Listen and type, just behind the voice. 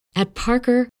At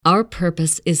Parker, our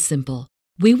purpose is simple.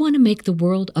 We want to make the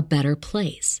world a better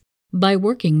place by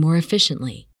working more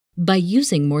efficiently, by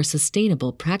using more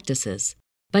sustainable practices,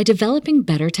 by developing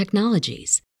better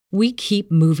technologies. We keep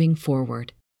moving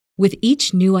forward. With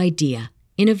each new idea,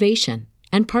 innovation,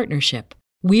 and partnership,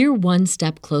 we're one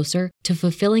step closer to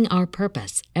fulfilling our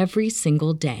purpose every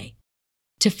single day.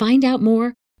 To find out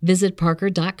more, visit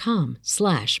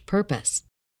parker.com/purpose.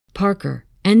 Parker,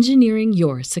 engineering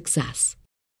your success.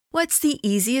 What's the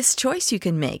easiest choice you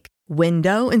can make?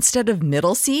 Window instead of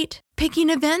middle seat? Picking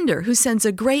a vendor who sends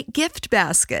a great gift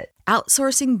basket?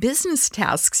 Outsourcing business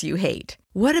tasks you hate?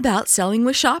 What about selling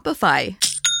with Shopify?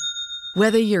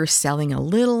 Whether you're selling a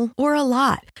little or a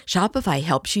lot, Shopify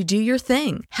helps you do your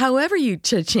thing, however you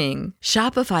cha-ching.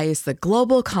 Shopify is the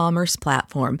global commerce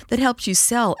platform that helps you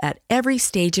sell at every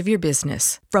stage of your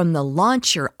business. From the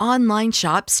launch your online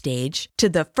shop stage to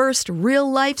the first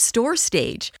real-life store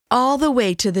stage, all the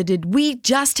way to the did we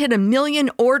just hit a million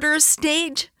orders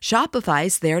stage.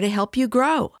 Shopify's there to help you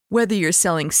grow. Whether you're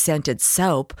selling scented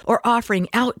soap or offering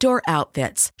outdoor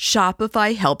outfits,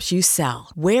 Shopify helps you sell.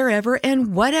 Wherever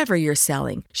and whatever you're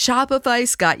selling,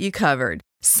 Shopify's got you covered.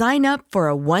 Sign up for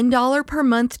a $1 per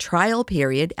month trial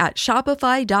period at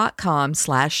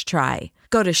shopify.com/try.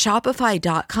 Go to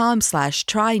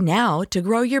shopify.com/try now to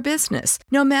grow your business,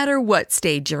 no matter what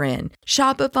stage you're in.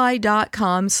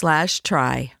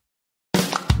 Shopify.com/try.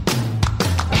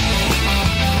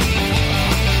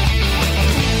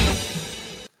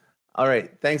 All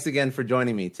right. Thanks again for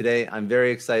joining me. Today, I'm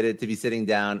very excited to be sitting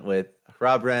down with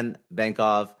Hrabran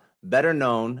Benkov, better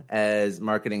known as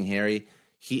Marketing Harry.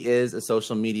 He is a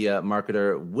social media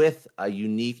marketer with a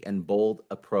unique and bold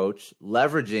approach,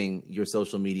 leveraging your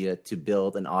social media to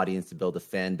build an audience, to build a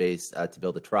fan base, to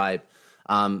build a tribe.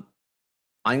 I'm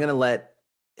going to let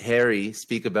Harry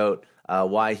speak about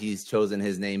why he's chosen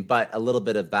his name, but a little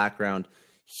bit of background.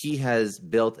 He has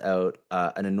built out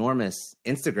an enormous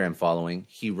Instagram following.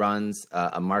 He runs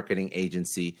a marketing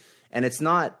agency, and it's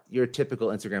not your typical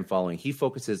Instagram following. He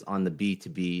focuses on the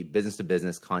B2B,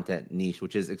 business-to-business content niche,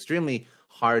 which is extremely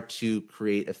hard to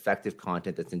create effective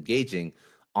content that's engaging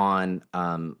on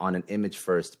an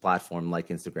image-first platform like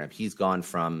Instagram. He's gone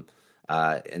from,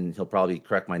 and he'll probably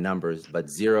correct my numbers, but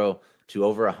 0 to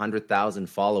over 100,000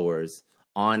 followers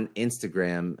on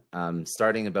Instagram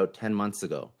starting about 10 months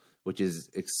ago, which is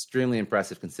extremely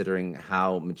impressive considering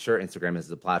how mature Instagram is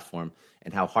as a platform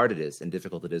and how hard it is and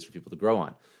difficult it is for people to grow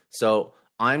on. So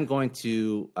I'm going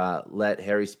to let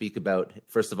Harry speak about,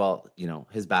 first of all,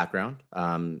 his background,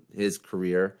 his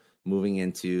career, moving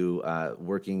into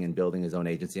working and building his own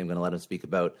agency. I'm going to let him speak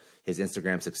about his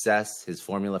Instagram success, his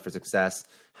formula for success,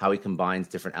 how he combines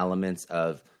different elements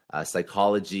of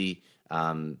psychology,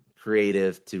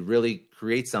 creative, to really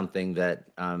create something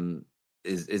that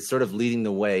is sort of leading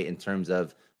the way in terms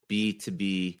of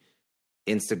B2B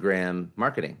Instagram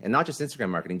marketing, and not just Instagram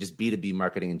marketing, just B2B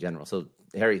marketing in general. So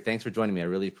Harry, thanks for joining me. I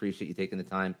really appreciate you taking the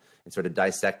time and sort of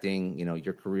dissecting,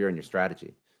 your career and your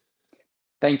strategy.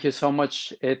 Thank you so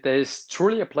much. It is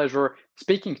truly a pleasure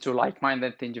speaking to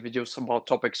like-minded individuals about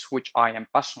topics which I am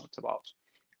passionate about.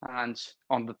 And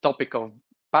on the topic of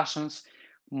passions,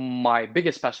 my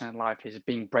biggest passion in life is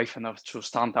being brave enough to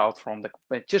stand out from the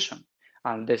competition.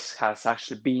 And this has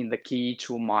actually been the key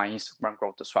to my Instagram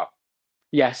growth as well.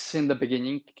 Yes, in the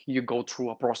beginning, you go through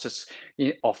a process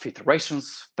of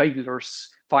iterations, failures,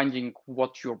 finding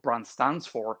what your brand stands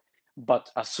for.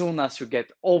 But as soon as you get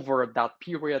over that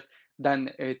period,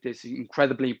 then it is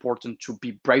incredibly important to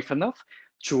be brave enough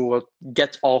to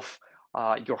get off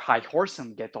your high horse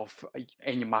and get off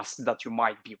any mask that you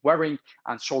might be wearing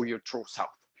and show your true self.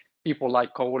 People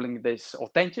like calling this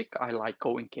authentic. I like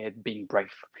calling it being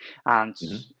brave. And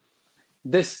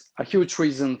this, a huge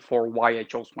reason for why I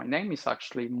chose my name is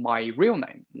actually my real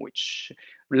name, which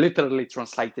literally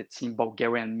translated in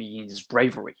Bulgarian means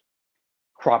bravery.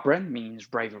 Hrabran means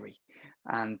bravery.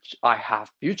 And I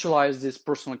have utilized this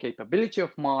personal capability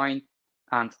of mine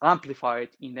and amplified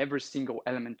it in every single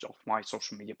element of my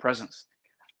social media presence.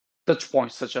 Touch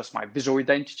points such as my visual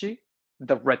identity,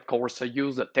 the red colors I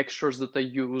use, the textures that I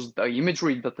use, the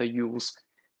imagery that I use,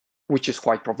 which is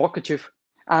quite provocative,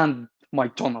 and my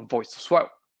tone of voice as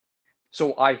well.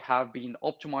 So I have been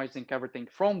optimizing everything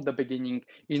from the beginning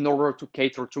in order to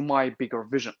cater to my bigger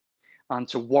vision. And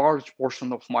a large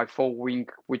portion of my following,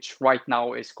 which right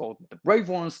now is called the Brave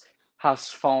Ones, has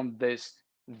found this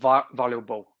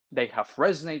valuable. They have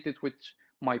resonated with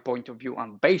my point of view,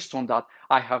 and based on that,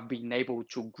 I have been able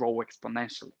to grow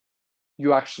exponentially.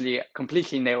 You actually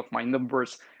completely nailed my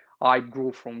numbers. I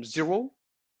grew from 0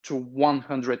 to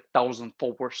 100,000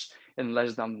 followers in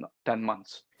less than 10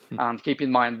 months. And keep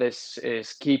in mind, this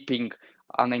is keeping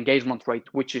an engagement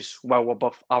rate which is well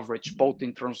above average, both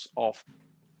in terms of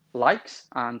likes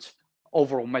and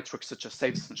overall metrics such as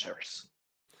sales and shares.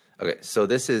 Okay, so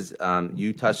this is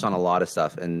you touched on a lot of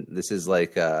stuff, and this is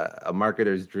like a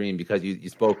marketer's dream, because you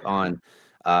spoke on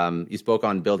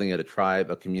building a tribe,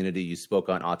 a community. You spoke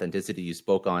on authenticity. You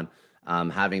spoke on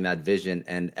having that vision,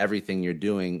 and everything you're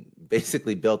doing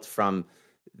basically built from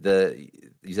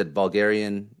you said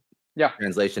Bulgarian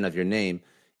translation of your name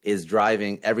is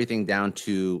driving everything down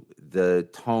to the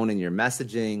tone in your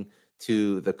messaging,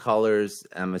 to the colors.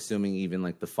 I'm assuming even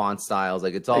like the font styles,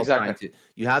 like it's all trying to,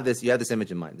 you have this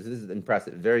image in mind. This is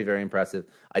impressive. Very, very impressive.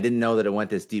 I didn't know that it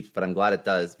went this deep, but I'm glad it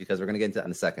does, because we're going to get into that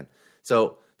in a second.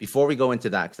 So before we go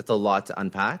into that, because that's a lot to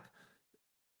unpack.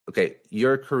 Okay.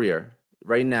 Your career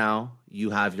right now, you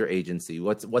have your agency.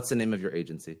 What's the name of your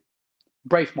agency?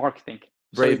 Brave Marketing.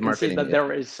 Brave so you Marketing. can see that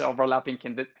there is overlapping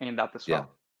in that as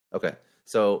well. Yeah. Okay.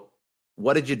 So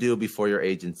what did you do before your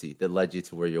agency that led you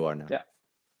to where you are now? Yeah.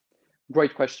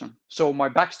 Great question. So my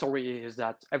backstory is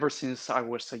that ever since I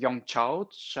was a young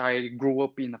child, I grew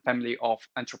up in a family of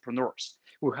entrepreneurs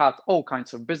who had all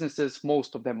kinds of businesses,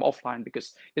 most of them offline,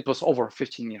 because it was over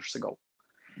 15 years ago.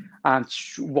 And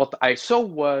what I saw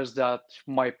was that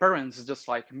my parents, just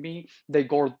like me, they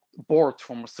got bored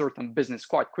from a certain business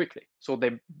quite quickly. So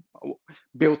they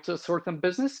built a certain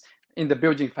business. In the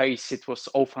building phase, it was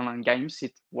all fun and games.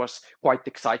 It was quite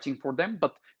exciting for them.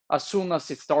 But as soon as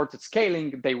it started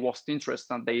scaling, they lost interest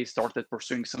and they started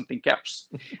pursuing something else.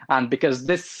 And because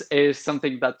this is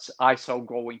something that I saw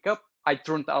growing up, I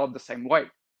turned out the same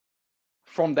way.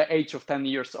 From the age of 10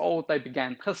 years old, I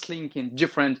began hustling in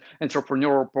different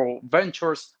entrepreneurial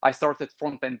ventures. I started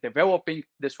front-end developing.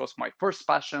 This was my first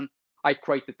passion. I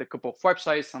created a couple of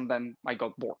websites and then I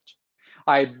got bored.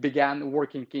 I began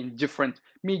working in different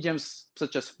mediums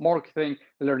such as marketing,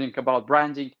 learning about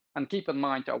branding, and keep in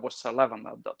mind, I was 11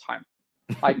 at that time.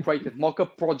 I created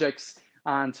mock-up projects,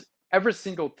 and every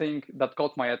single thing that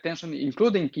got my attention,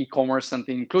 including e-commerce and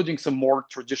including some more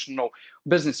traditional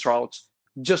business routes,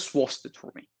 just lost it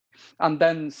for me. And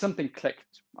then something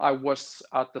clicked. I was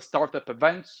at the startup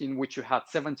event in which you had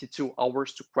 72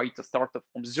 hours to create a startup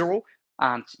from zero.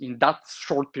 And in that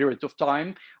short period of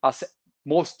time, as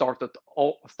most startup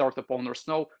owners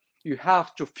know, you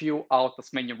have to fill out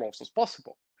as many roles as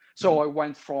possible. So I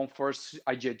went from first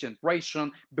idea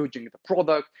generation, building the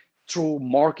product, through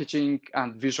marketing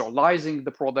and visualizing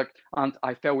the product, and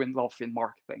I fell in love in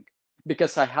marketing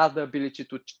because I had the ability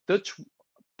to touch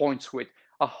points with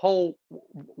a whole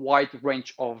wide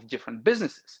range of different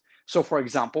businesses. So for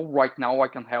example, right now I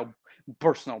can help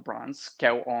personal brands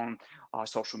scale on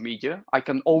social media. I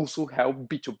can also help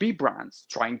B2B brands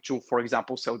trying to, for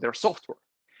example, sell their software.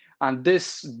 And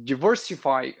this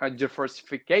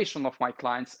diversification of my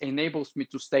clients enables me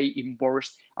to stay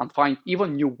immersed and find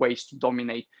even new ways to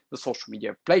dominate the social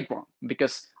media playground,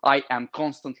 because I am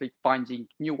constantly finding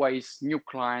new ways, new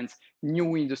clients,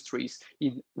 new industries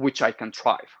in which I can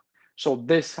thrive. So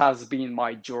this has been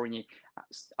my journey.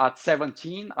 At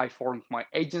 17, I formed my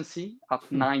agency. At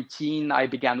 19, I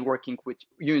began working with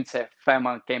UNICEF,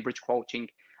 FEMA, Cambridge Coaching.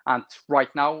 And right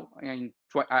now, I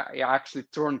actually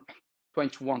turned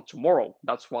 21 tomorrow.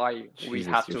 That's why we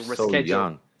had to reschedule. So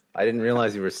young. I didn't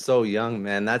realize you were so young,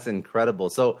 man. That's incredible.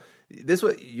 So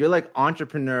you're like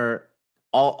entrepreneur,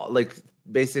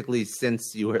 basically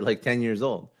since you were like 10 years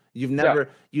old. You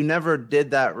never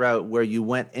did that route where you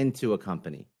went into a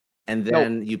company and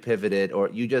then you pivoted, or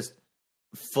you just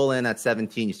full in at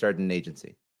 17, you started an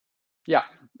agency. Yeah,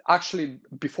 actually,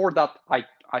 before that, I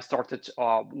started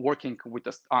working with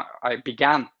I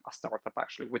began a startup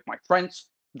actually with my friends.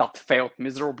 That failed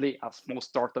miserably, as most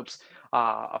startups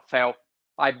fail.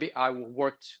 I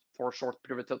worked for a short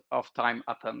period of time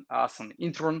as an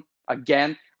intern.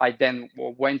 Again, I then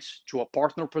went to a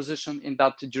partner position in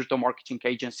that digital marketing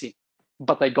agency,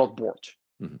 but I got bored.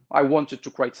 Mm-hmm. I wanted to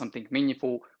create something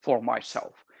meaningful for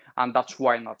myself. And that's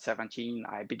why at 17,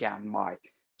 I began my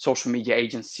social media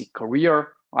agency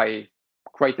career. I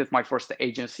created my first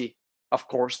agency. Of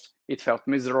course, it felt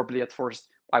miserably at first.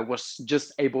 I was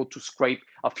just able to scrape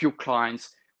a few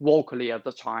clients locally at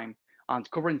the time. And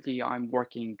currently I'm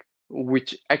working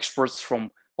with experts from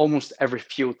almost every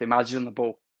field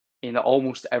imaginable in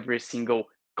almost every single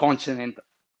continent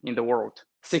in the world,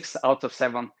 6 out of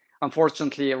 7.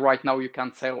 Unfortunately, right now you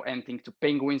can't sell anything to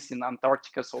penguins in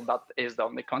Antarctica, so that is the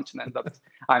only continent that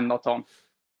I'm not on.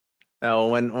 Oh,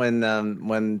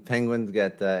 when penguins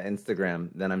get Instagram,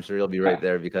 then I'm sure you'll be right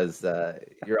there, because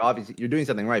you're doing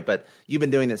something right. But you've been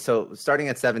doing this. So starting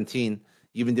at 17,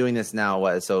 you've been doing this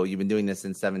now. So you've been doing this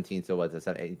since 17. So what's it,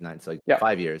 7, 8, 9? So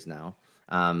 5 years now.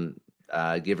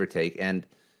 give or take. And,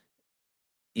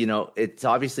 it's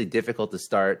obviously difficult to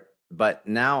start, but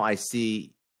now I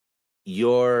see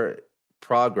your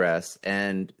progress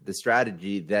and the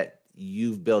strategy that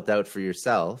you've built out for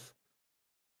yourself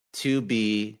to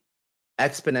be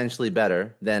exponentially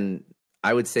better than,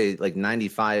 I would say, like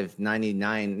 95,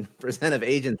 99% of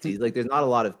agencies. Like, there's not a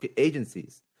lot of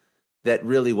agencies that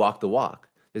really walk the walk.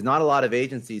 There's not a lot of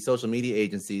agencies, social media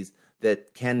agencies,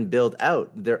 that can build out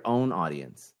their own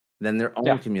audience, then their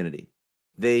own community.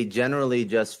 They generally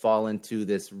just fall into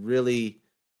this really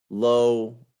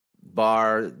low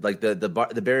bar, like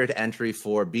the barrier to entry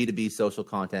for B2B social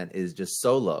content is just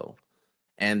so low.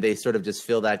 And they sort of just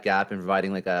fill that gap in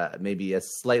providing like maybe a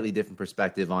slightly different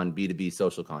perspective on B2B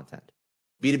social content.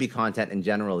 B2B content in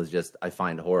general is just, I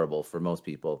find, horrible for most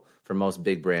people, for most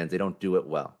big brands. They don't do it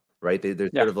well, right?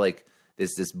 They're sort of like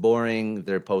this boring,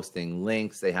 they're posting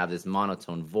links, they have this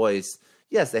monotone voice.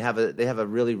 Yes, they have a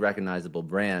really recognizable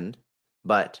brand,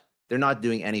 but they're not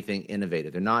doing anything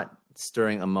innovative. They're not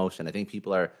stirring emotion. I think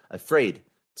people are afraid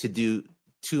to do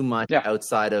too much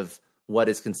outside of what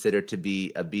is considered to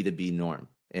be a B2B norm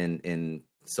in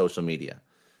social media.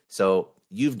 So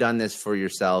you've done this for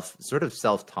yourself, sort of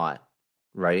self-taught,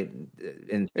 right?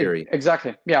 In theory.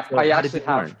 Exactly. Yeah. So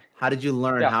how did you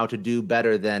learn how to do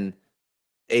better than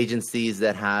agencies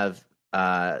that have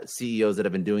CEOs that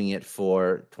have been doing it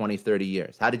for 20, 30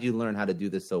 years? How did you learn how to do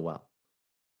this so well?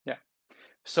 Yeah.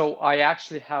 So I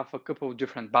actually have a couple of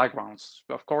different backgrounds.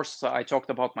 Of course, I talked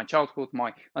about my childhood,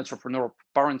 my entrepreneurial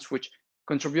parents, which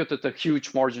contributed a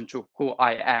huge margin to who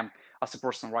I am as a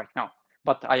person right now.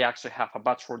 But I actually have a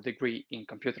bachelor degree in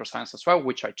computer science as well,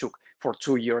 which I took for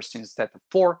 2 years instead of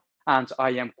 4. And I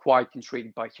am quite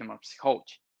intrigued by human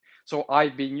psychology. So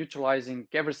I've been utilizing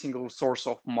every single source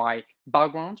of my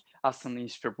background as an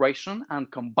inspiration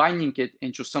and combining it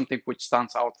into something which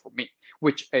stands out for me,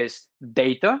 which is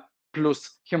data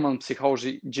plus human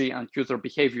psychology and user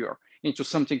behavior into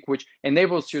something which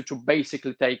enables you to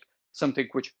basically take something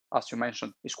which, as you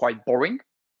mentioned, is quite boring,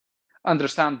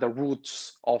 understand the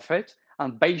roots of it,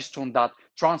 and based on that,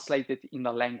 translate it in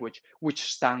a language which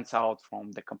stands out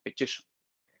from the competition.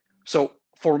 So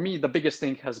for me, the biggest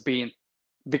thing has been,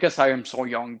 because I am so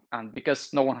young and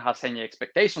because no one has any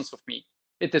expectations of me,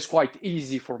 it is quite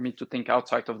easy for me to think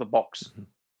outside of the box. Mm-hmm.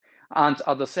 And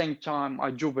at the same time,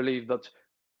 I do believe that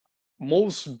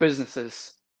most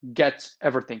businesses get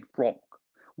everything wrong.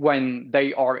 When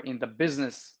they are in the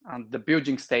business and the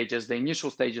building stages, the initial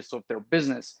stages of their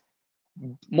business,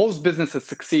 most businesses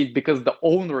succeed because the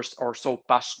owners are so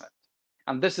passionate.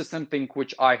 And this is something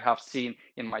which I have seen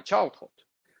in my childhood.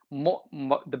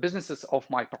 The businesses of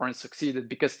my parents succeeded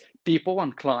because people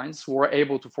and clients were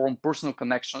able to form personal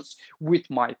connections with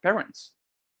my parents.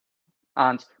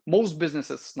 And most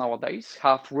businesses nowadays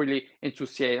have really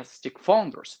enthusiastic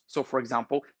founders. So, for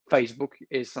example, Facebook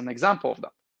is an example of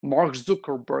that. Mark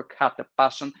Zuckerberg had a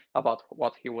passion about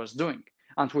what he was doing.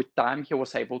 And with time, he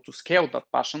was able to scale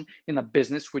that passion in a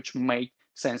business which made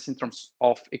sense in terms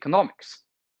of economics.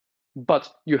 But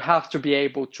you have to be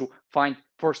able to find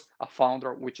first a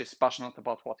founder which is passionate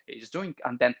about what he is doing.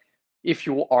 And then if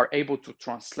you are able to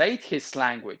translate his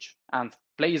language and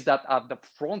place that at the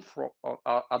front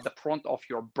of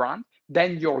your brand,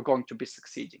 then you're going to be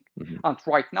succeeding. Mm-hmm. And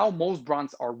right now, most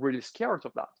brands are really scared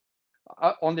of that.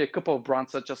 Only a couple of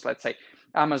brands, such as, let's say,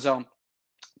 Amazon,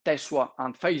 Tesla,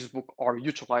 and Facebook are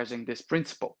utilizing this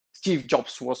principle. Steve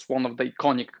Jobs was one of the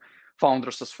iconic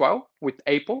founders as well with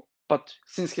Apple, but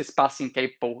since his passing,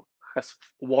 Apple has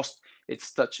lost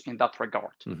its touch in that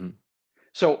regard. Mm-hmm.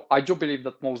 So I do believe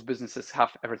that most businesses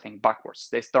have everything backwards.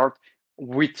 They start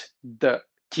with the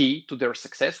key to their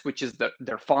success, which is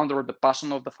their founder, the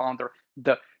passion of the founder,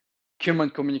 the human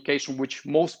communication, which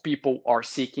most people are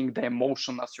seeking, the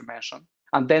emotion, as you mentioned.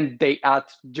 And then they add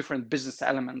different business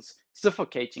elements,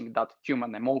 suffocating that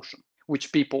human emotion,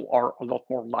 which people are a lot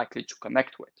more likely to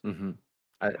connect with. Mm-hmm.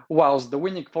 Whilst the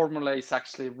winning formula is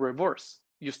actually reverse.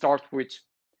 You start with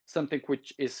something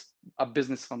which is a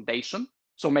business foundation.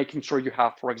 So making sure you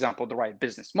have, for example, the right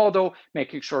business model,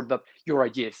 making sure that your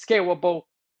idea is scalable,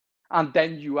 and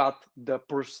then you add the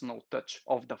personal touch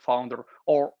of the founder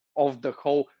or of the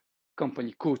whole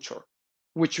company culture,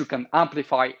 which you can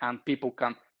amplify and people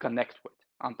can connect with.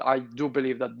 And I do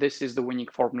believe that this is the winning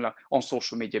formula on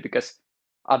social media, because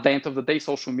at the end of the day,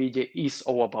 social media is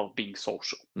all about being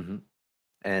social. Mm-hmm.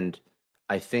 And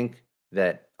I think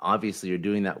that obviously you're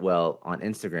doing that well on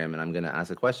Instagram, and I'm going to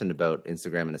ask a question about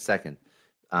Instagram in a second.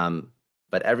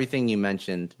 But everything you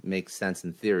mentioned makes sense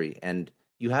in theory. And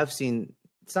you have seen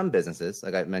some businesses,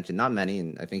 like I mentioned, not many,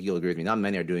 and I think you'll agree with me, not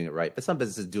many are doing it right, but some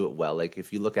businesses do it well. Like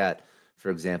if you look at For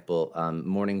example,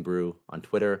 Morning Brew on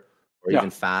Twitter, or Yeah. even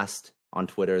Fast on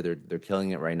Twitter. They're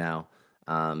killing it right now.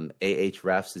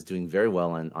 Ahrefs is doing very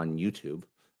well on YouTube.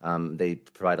 They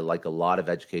provide a lot of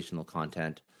educational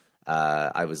content.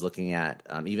 I was looking at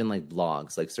even like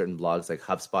blogs, like certain blogs, like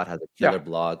HubSpot has a killer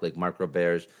blog, like Mark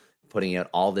Roberge putting out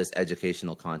all this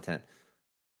educational content.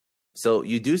 So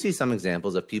you do see some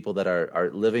examples of people that are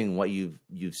living what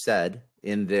you've said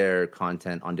in their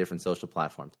content on different social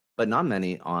platforms, but not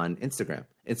many on Instagram.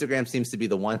 Instagram seems to be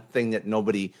the one thing that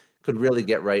nobody could really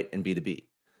get right in B2B.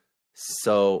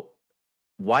 So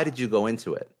why did you go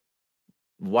into it?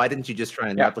 Why didn't you just try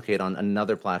and replicate on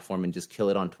another platform and just kill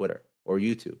it on Twitter or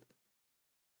YouTube?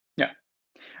 Yeah.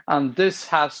 And this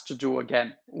has to do,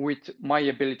 again, with my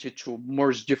ability to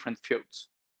merge different fields.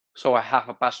 So I have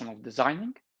a passion of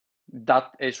designing.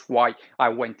 That is why I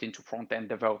went into front-end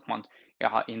development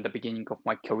in the beginning of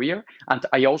my career. And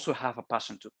I also have a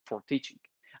passion for teaching.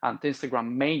 And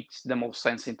Instagram makes the most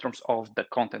sense in terms of the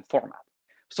content format.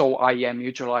 So I am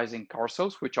utilizing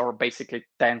carousels, which are basically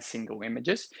 10 single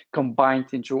images combined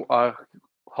into a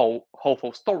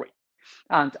whole story.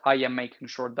 And I am making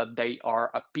sure that they are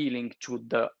appealing to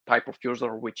the type of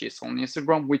user which is on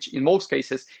Instagram, which in most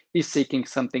cases is seeking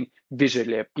something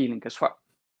visually appealing as well.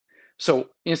 So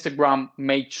Instagram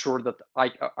made sure that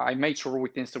I made sure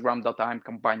with Instagram that I'm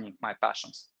combining my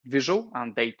passions, visual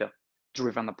and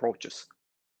data-driven approaches.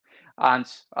 And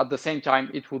at the same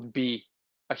time, it would be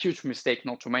a huge mistake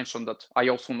not to mention that I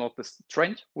also noticed the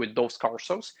trend with those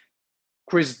carousels.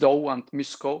 Chris Do and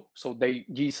Misko, so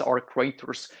these are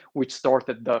creators which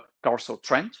started the carousel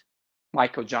trend,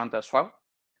 Michael Janda as well.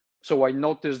 So I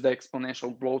noticed the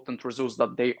exponential growth and results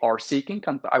that they are seeking,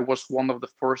 and I was one of the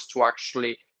first to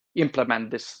actually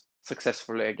implement this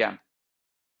successfully again.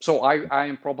 So I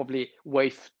am probably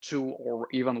wave 2 or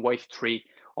even wave 3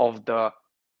 of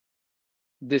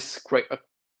this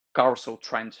carousel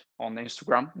trend on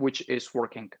Instagram, which is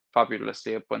working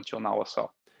fabulously up until now as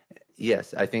well.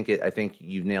 Yes, I think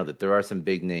you've nailed it. There are some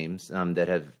big names that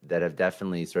have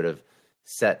definitely sort of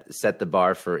set the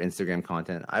bar for Instagram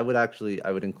content. I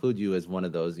would include you as one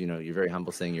of those. You know, you're very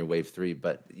humble saying you're wave 3,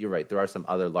 but you're right. There are some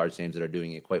other large names that are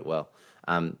doing it quite well.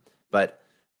 But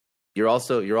you're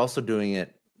also doing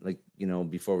it, like, you know,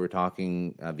 before we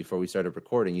started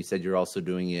recording, you said you're also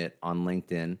doing it on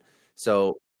LinkedIn.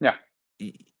 So yeah,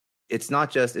 it's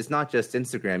not just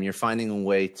Instagram. You're finding a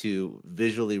way to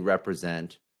visually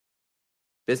represent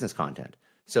business content.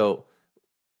 So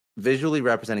visually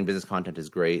representing business content is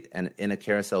great. And in a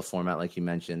carousel format, like you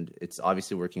mentioned, it's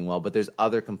obviously working well, but there's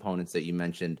other components that you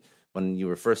mentioned when you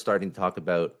were first starting to talk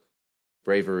about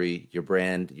bravery, your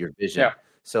brand, your vision. Yeah.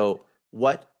 So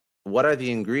what are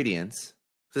the ingredients?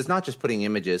 Because it's not just putting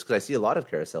images, because I see a lot of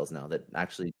carousels now that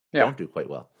actually don't do quite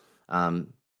well.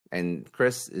 And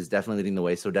Chris is definitely leading the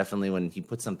way. So definitely when he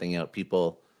puts something out,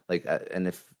 people like, and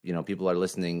if, you know, people are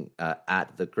listening,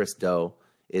 at the Chris Do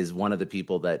is one of the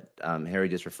people that Harry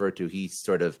just referred to. He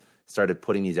sort of started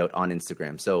putting these out on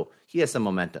Instagram. So he has some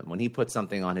momentum. When he puts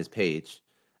something on his page,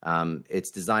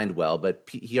 it's designed well, but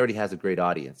he already has a great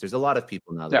audience. There's a lot of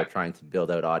people now that are trying to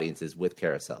build out audiences with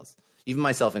carousels, even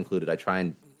myself included. I try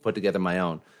and put together my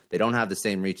own. They don't have the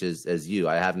same reach as you.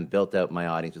 I haven't built out my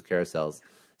audience with carousels,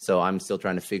 so I'm still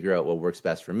trying to figure out what works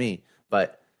best for me.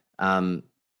 But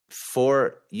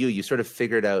for you sort of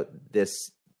figured out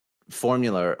this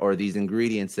formula or these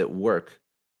ingredients that work,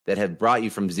 that have brought you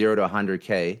from 0 to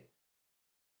 100K.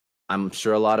 I'm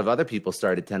sure a lot of other people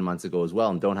started 10 months ago as well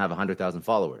and don't have 100,000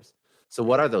 followers. So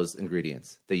what are those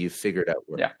ingredients that you figured out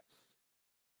work? Yeah.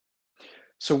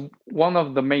 So one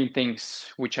of the main things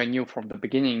which I knew from the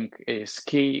beginning is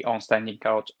key on standing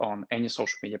out on any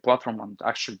social media platform and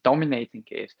actually dominating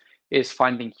it is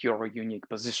finding your unique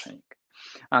positioning.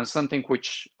 And something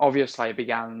which obviously I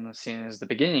began since the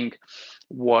beginning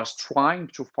was trying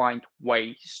to find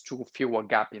ways to fill a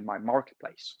gap in my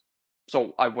marketplace.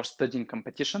 So I was studying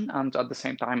competition, and at the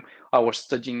same time, I was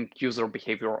studying user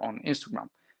behavior on Instagram.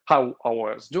 How I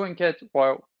was doing it?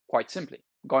 Well, quite simply,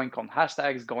 going on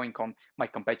hashtags, going on my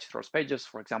competitors' pages,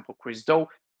 for example, Chris Do,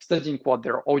 studying what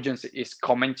their audience is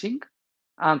commenting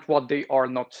and what they are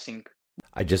not seeing.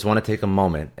 I just want to take a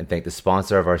moment and thank the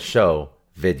sponsor of our show,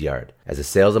 Vidyard. As a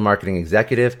sales and marketing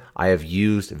executive, I have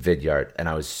used Vidyard, and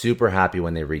I was super happy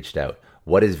when they reached out.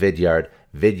 What is Vidyard?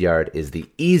 Vidyard is the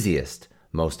easiest,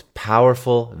 most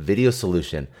powerful video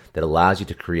solution that allows you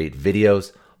to create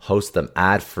videos, host them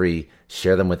ad-free,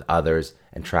 share them with others,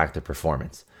 and track their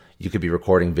performance. You could be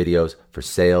recording videos for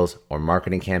sales or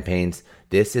marketing campaigns.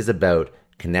 This is about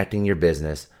connecting your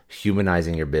business,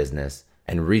 humanizing your business,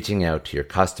 and reaching out to your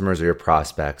customers or your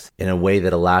prospects in a way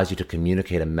that allows you to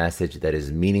communicate a message that is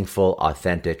meaningful,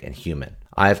 authentic, and human.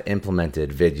 I've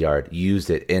implemented Vidyard, used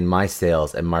it in my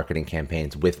sales and marketing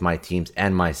campaigns with my teams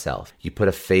and myself. You put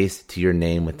a face to your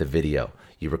name with the video.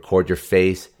 You record your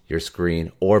face, your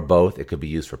screen, or both. It could be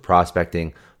used for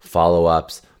prospecting,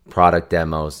 follow-ups, product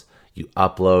demos. You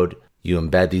upload, you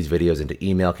embed these videos into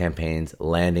email campaigns,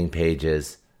 landing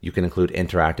pages. You can include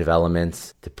interactive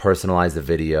elements to personalize the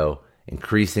video,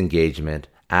 increase engagement,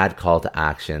 add call to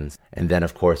actions, and then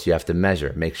of course you have to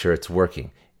measure, make sure it's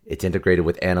working. It's integrated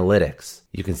with analytics.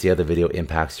 You can see how the video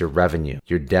impacts your revenue,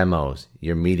 your demos,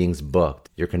 your meetings booked,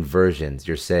 your conversions,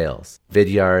 your sales.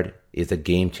 Vidyard is a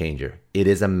game changer. It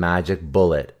is a magic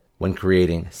bullet when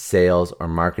creating sales or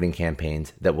marketing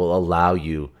campaigns that will allow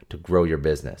you to grow your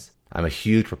business. I'm a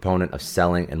huge proponent of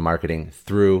selling and marketing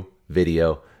through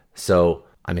video, so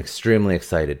I'm extremely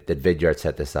excited that Vidyard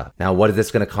set this up. Now, what is this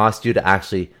going to cost you to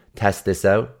actually test this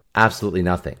out? Absolutely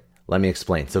nothing. Let me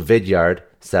explain. So Vidyard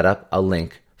set up a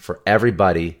link for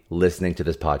everybody listening to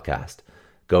this podcast.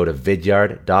 Go to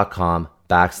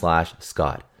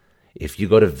vidyard.com/Scott. If you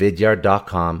go to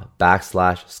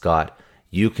vidyard.com/Scott,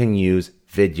 you can use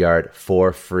Vidyard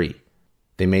for free.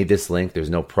 They made this link. There's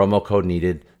no promo code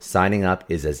needed. Signing up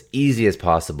is as easy as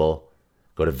possible.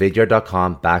 Go to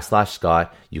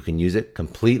vidyard.com/Scott. You can use it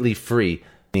completely free.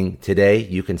 Today,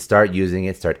 you can start using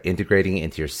it, start integrating it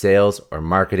into your sales or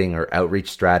marketing or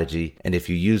outreach strategy. And if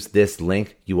you use this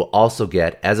link, you will also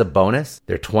get, as a bonus,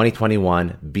 their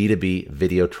 2021 B2B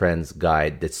Video Trends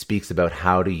Guide that speaks about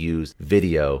how to use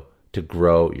video to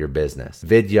grow your business.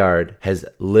 Vidyard has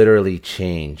literally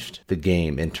changed the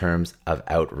game in terms of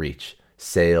outreach,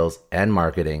 sales, and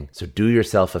marketing. So do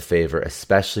yourself a favor,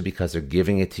 especially because they're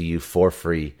giving it to you for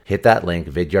free. Hit that link,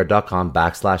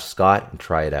 vidyard.com/Scott, and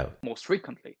try it out. Most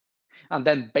frequently. And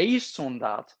then based on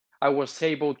that, I was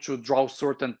able to draw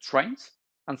certain trends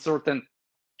and certain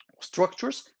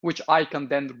structures, which I can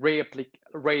then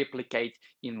replicate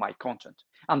in my content.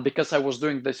 And because I was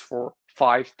doing this for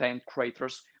 5-10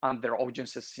 creators and their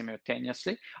audiences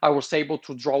simultaneously, I was able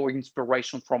to draw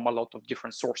inspiration from a lot of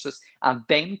different sources and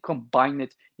then combine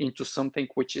it into something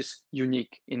which is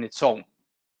unique in its own.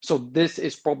 So this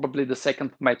is probably the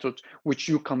second method which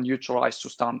you can utilize to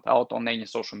stand out on any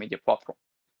social media platform.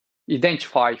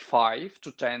 Identify 5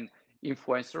 to 10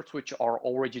 influencers which are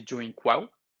already doing well,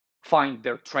 find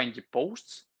their trendy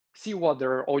posts, see what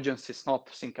their audience is not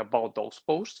think about those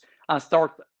posts, and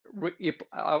start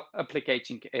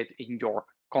applicating it in your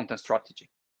content strategy.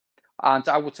 And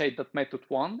I would say that method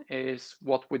 1 is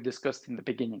what we discussed in the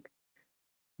beginning.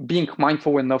 Being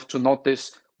mindful enough to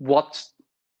notice what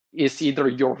is either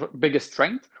your biggest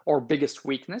strength or biggest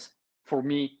weakness. For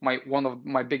me, one of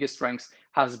my biggest strengths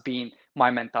has been my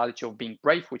mentality of being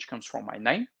brave, which comes from my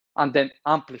name, and then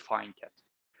amplifying it.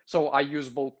 So I use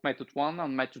both method 1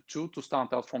 and method 2 to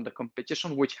stand out from the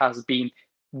competition, which has been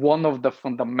one of the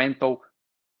fundamental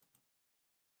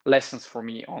lessons for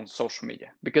me on social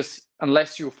media. Because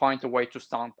unless you find a way to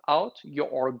stand out, you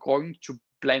are going to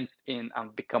blend in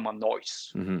and become a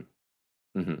noise.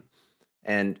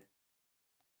 And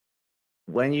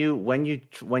when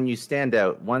you stand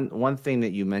out, one thing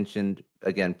that you mentioned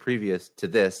again previous to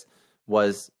this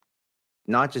was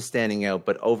not just standing out,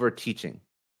 but over teaching.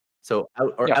 So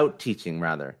out teaching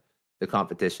rather the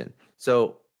competition.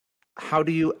 So how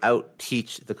do you out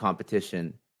teach the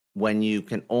competition when you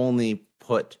can only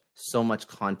put so much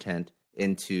content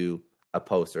into a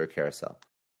post or a carousel?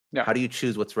 Yeah. How do you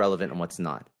choose what's relevant and what's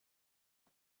not?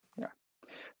 Yeah.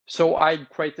 So I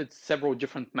created several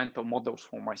different mental models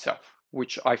for myself,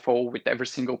 which I follow with every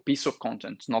single piece of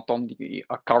content, not only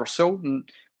a carousel,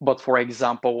 but for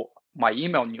example, my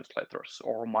email newsletters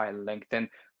or my LinkedIn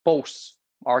posts,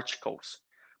 articles,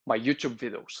 my YouTube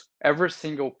videos. Every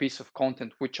single piece of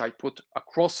content which I put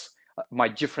across my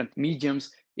different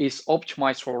mediums is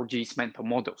optimized for these mental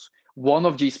models. One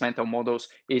of these mental models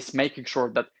is making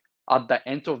sure that at the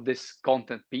end of this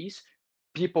content piece,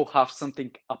 people have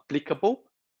something applicable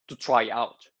to try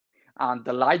out. And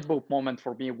the light bulb moment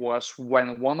for me was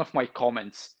when one of my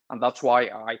comments, and that's why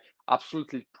I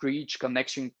absolutely preach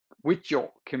connection with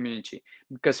your community,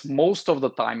 because most of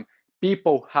the time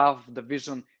people have the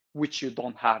vision which you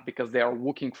don't have because they are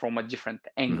looking from a different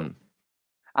angle.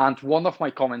 And one of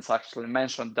my comments actually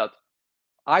mentioned that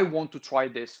I want to try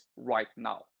this right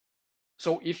now.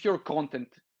 So if your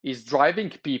content is driving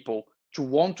people to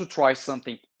want to try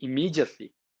something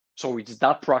immediately, so it's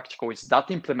that practical, it's that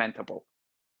implementable,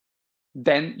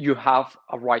 then you have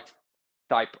a right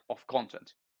type of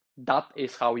content. That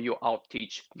is how you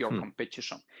out-teach your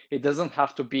competition. It doesn't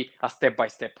have to be a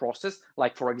step-by-step process.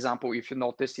 Like, for example, if you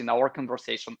noticed in our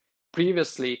conversation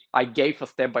previously, I gave a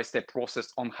step-by-step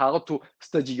process on how to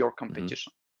study your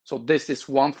competition. So this is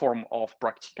one form of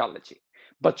practicality.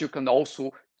 But you can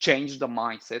also change the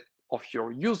mindset of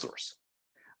your users.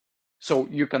 So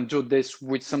you can do this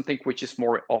with something which is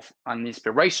more of an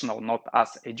inspirational, not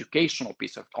as educational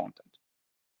piece of content.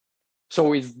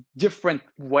 So it's different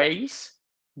ways,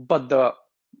 but the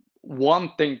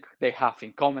one thing they have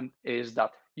in common is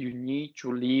that you need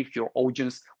to leave your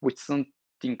audience with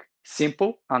something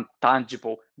simple and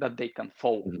tangible that they can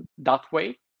follow. That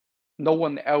way, no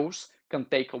one else can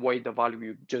take away the value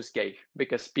you just gave,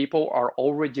 because people are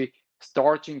already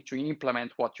starting to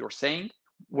implement what you're saying.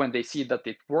 When they see that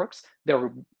it works,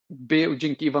 they're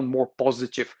building even more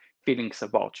positive feelings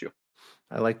about you.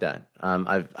 I like that.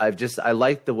 I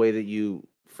like the way that you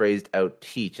phrased out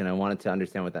teach, and I wanted to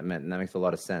understand what that meant, and that makes a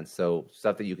lot of sense. So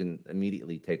stuff that you can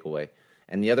immediately take away.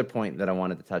 And the other point that I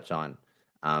wanted to touch on,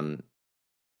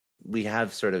 we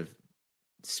have sort of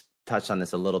touched on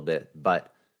this a little bit,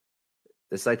 but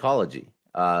the psychology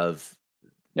of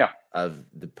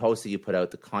the posts that you put out,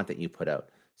 the content you put out.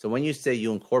 So when you say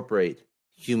you incorporate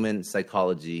human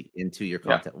psychology into your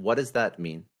content, what does that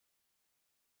mean?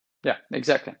 Yeah,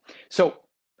 exactly. So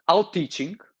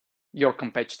out-teaching your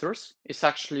competitors is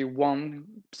actually one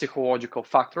psychological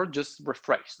factor, just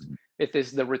rephrased. It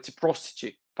is the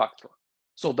reciprocity factor.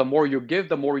 So the more you give,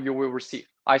 the more you will receive.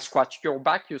 I scratch your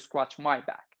back, you scratch my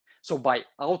back. So by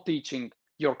out-teaching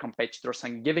your competitors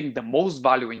and giving the most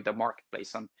value in the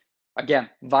marketplace, and again,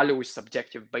 value is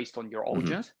subjective based on your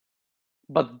audience,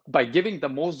 but by giving the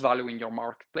most value in your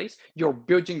marketplace, you're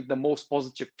building the most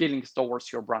positive feelings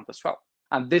towards your brand as well.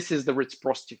 And this is the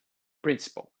reciprocity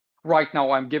principle. Right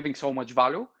now, I'm giving so much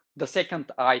value. The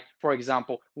second I, for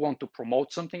example, want to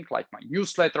promote something like my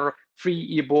newsletter,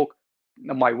 free ebook,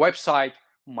 my website,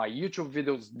 my YouTube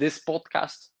videos, this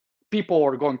podcast, people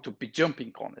are going to be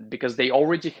jumping on it because they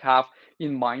already have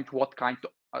in mind what kind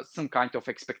of some kind of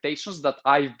expectations that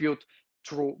I've built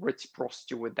through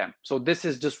reciprocity with them. So this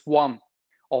is just one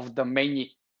of the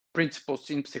many principles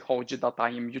in psychology that I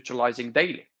am utilizing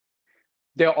daily.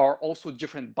 There are also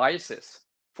different biases.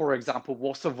 For example,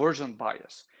 loss aversion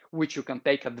bias, which you can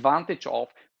take advantage of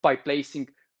by placing,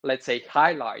 let's say,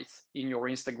 highlights in your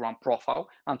Instagram profile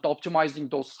and optimizing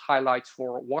those highlights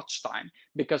for watch time.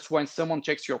 Because when someone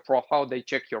checks your profile, they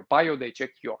check your bio, they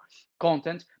check your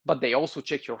content, but they also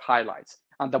check your highlights.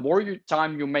 And the more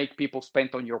time you make people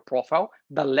spend on your profile,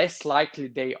 the less likely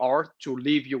they are to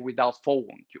leave you without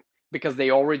following you, because they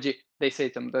say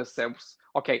to themselves,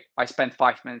 okay, I spent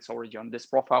 5 minutes already on this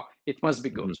profile. It must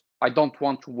be good. I don't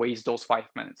want to waste those 5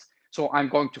 minutes. So I'm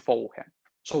going to follow him.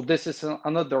 So this is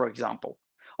another example.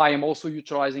 I am also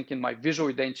utilizing in my visual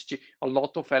identity a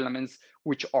lot of elements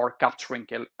which are capturing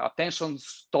attention,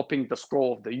 stopping the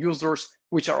scroll of the users,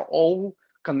 which are all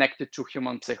connected to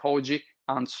human psychology.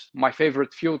 And my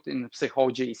favorite field in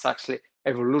psychology is actually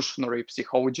evolutionary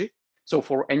psychology. So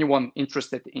for anyone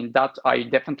interested in that, I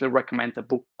definitely recommend a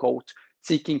book called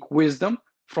Seeking Wisdom,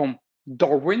 from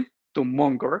Darwin to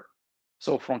Munger.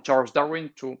 So from Charles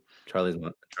Darwin to Charlie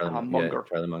Munger.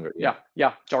 Charlie Munger.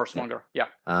 Charles Munger.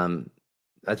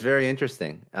 That's very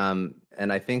interesting. And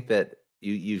I think that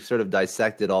you sort of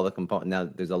dissected all the components. Now,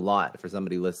 there's a lot for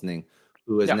somebody listening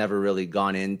who has never really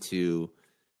gone into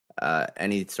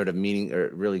any sort of meaning or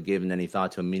really given any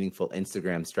thought to a meaningful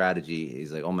Instagram strategy.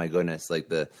 He's like, oh my goodness, like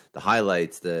the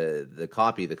highlights, the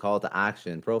copy, the call to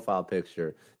action, profile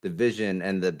picture, the vision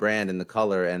and the brand and the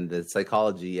color and the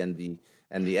psychology and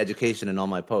the education in all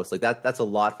my posts. Like that's a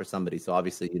lot for somebody. So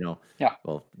obviously,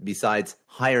 well, besides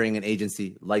hiring an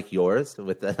agency like yours,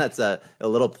 that's a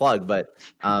little plug, but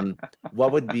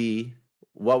what would be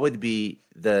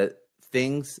the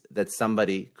things that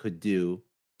somebody could do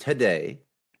today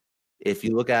if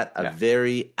you look at a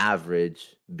very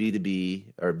average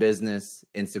B2B or business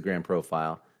Instagram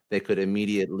profile, they could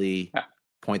immediately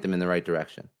point them in the right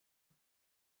direction?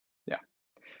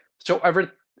 So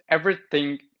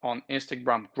everything on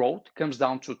Instagram growth comes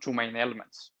down to two main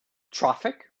elements: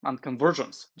 traffic and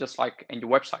conversions, just like in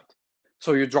your website.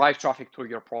 So you drive traffic to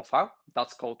your profile.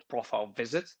 That's called profile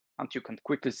visits. And you can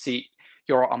quickly see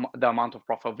the amount of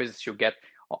profile visits you get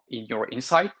in your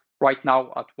insight. Right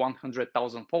now at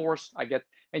 100,000 followers, I get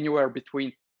anywhere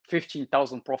between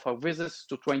 15,000 profile visits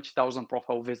to 20,000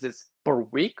 profile visits per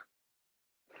week.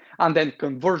 And then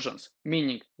conversions,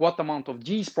 meaning what amount of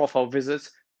these profile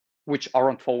visits, which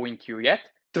aren't following you yet,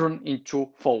 turn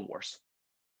into followers.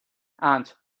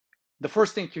 And The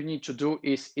first thing you need to do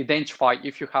is identify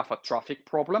if you have a traffic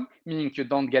problem, meaning you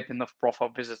don't get enough profile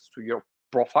visits to your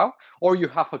profile, or you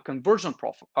have a conversion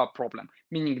problem,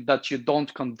 meaning that you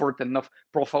don't convert enough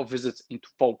profile visits into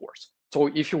followers. So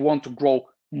if you want to grow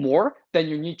more, then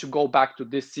you need to go back to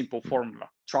this simple formula: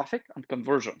 traffic and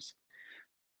conversions.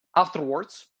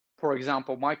 Afterwards, for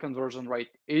example, my conversion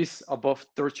rate is above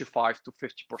 35 to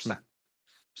 50%.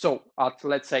 So at,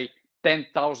 let's say,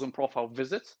 10,000 profile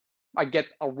visits, I get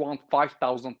around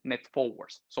 5,000 net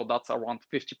followers. So that's around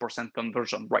 50%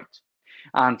 conversion rate.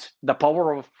 And the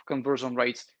power of conversion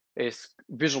rates is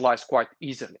visualized quite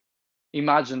easily.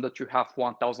 Imagine that you have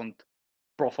 1,000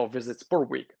 profile visits per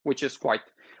week, which is quite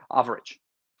average.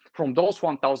 From those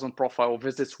 1,000 profile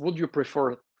visits, would you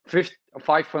prefer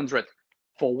 500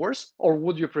 followers, or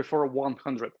would you prefer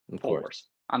 100 followers?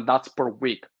 And that's per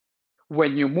week.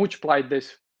 When you multiply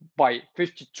this by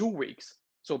 52 weeks,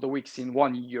 so the weeks in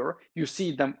 1 year, you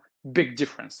see the big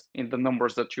difference in the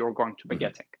numbers that you're going to be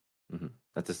getting.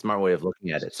 That's a smart way of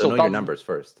looking at it. So know your numbers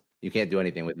first. You can't do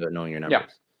anything without knowing your numbers. Yeah.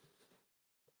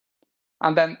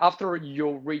 And then after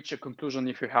you reach a conclusion,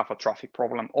 if you have a traffic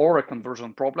problem or a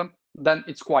conversion problem, then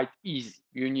it's quite easy.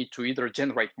 You need to either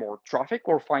generate more traffic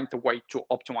or find a way to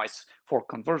optimize for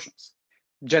conversions.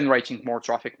 Generating more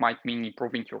traffic might mean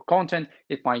improving your content.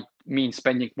 It might mean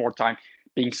spending more time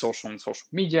being social on social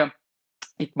media.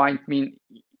 It might mean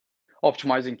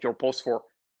optimizing your posts for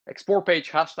explore page,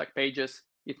 hashtag pages.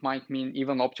 It might mean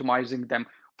even optimizing them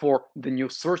for the new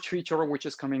search feature, which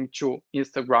is coming to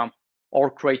Instagram,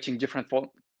 or creating different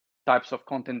types of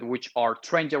content which are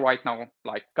trendy right now,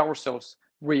 like carousels,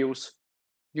 reels.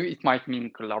 It might mean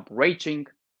collaborating.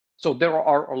 So there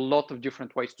are a lot of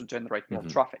different ways to generate more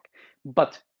traffic,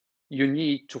 but you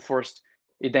need to first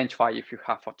identify if you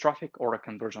have a traffic or a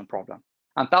conversion problem.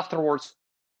 And afterwards,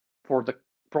 for the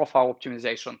profile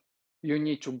optimization, you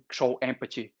need to show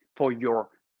empathy for your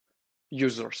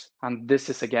users. And this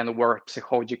is again where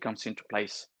psychology comes into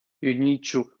place. You need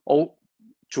to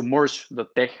merge the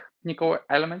technical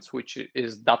elements, which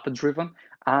is data driven,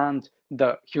 and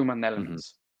the human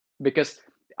elements. Because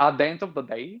at the end of the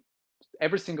day,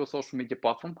 every single social media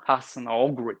platform has an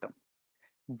algorithm.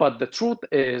 But the truth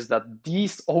is that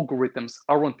these algorithms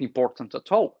aren't important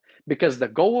at all, because the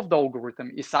goal of the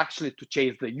algorithm is actually to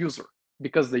chase the user,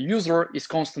 because the user is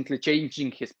constantly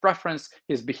changing his preference,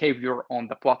 his behavior on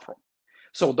the platform.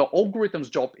 So the algorithm's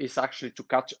job is actually to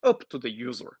catch up to the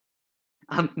user.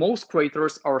 And most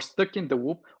creators are stuck in the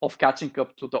loop of catching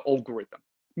up to the algorithm,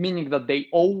 meaning that they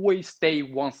always stay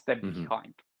one step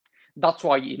behind. That's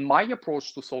why in my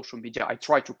approach to social media, I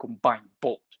try to combine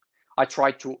both. I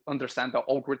try to understand the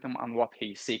algorithm and what he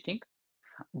is seeking,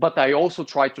 but I also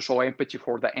try to show empathy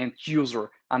for the end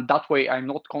user. And that way I'm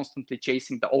not constantly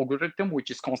chasing the algorithm, which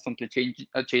is constantly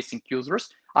chasing users.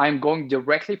 I'm going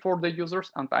directly for the users,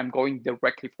 and I'm going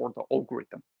directly for the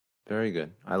algorithm. Very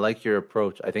good. I like your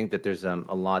approach. I think that there's a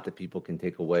lot that people can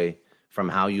take away from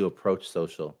how you approach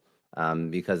social,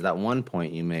 because that one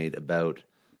point you made about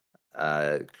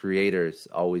creators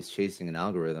always chasing an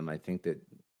algorithm, I think that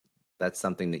that's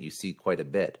something that you see quite a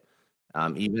bit,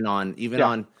 even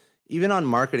on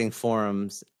marketing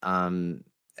forums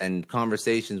and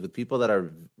conversations with people that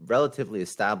are relatively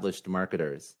established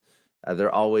marketers.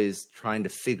 They're always trying to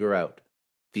figure out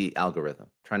the algorithm,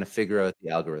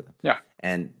 Yeah.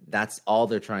 And that's all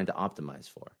they're trying to optimize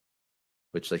for,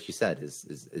 which, like you said,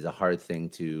 is a hard thing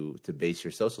to base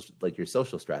your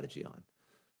social strategy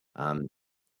on.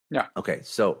 Yeah. Okay.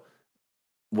 So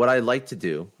what I like to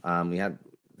do,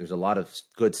 there's a lot of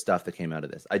good stuff that came out of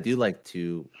this. I do like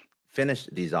to finish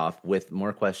these off with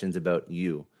more questions about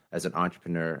you as an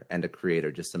entrepreneur and a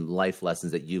creator, just some life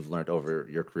lessons that you've learned over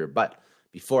your career. But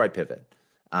before I pivot,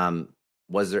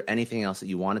 was there anything else that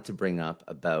you wanted to bring up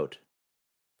about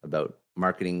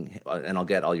marketing? And I'll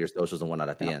get all your socials and whatnot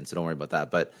at the end, so don't worry about that.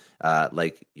 But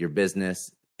like your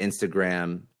business,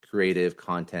 Instagram, creative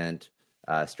content,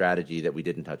 strategy that we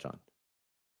didn't touch on.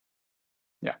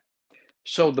 Yeah.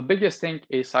 So the biggest thing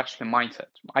is actually mindset.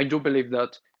 I do believe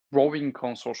that growing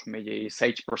on social media is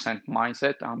 80%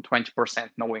 mindset and 20%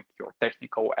 knowing your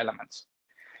technical elements.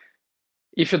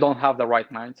 If you don't have the right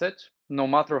mindset, no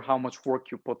matter how much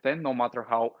work you put in, no matter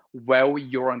how well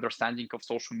your understanding of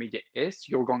social media is,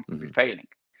 you're going to be failing.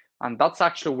 And that's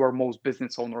actually where most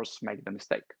business owners make the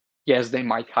mistake. Yes, they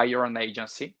might hire an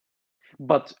agency,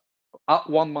 but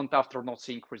 1 month after not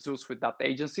seeing results with that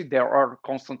agency, they are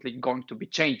constantly going to be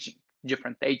changing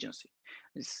different agencies.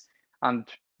 And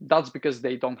that's because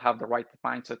they don't have the right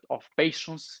mindset of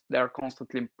patience. They're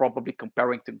constantly probably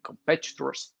comparing to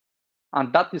competitors.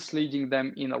 And that is leading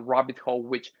them in a rabbit hole,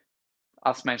 which,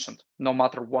 as mentioned, no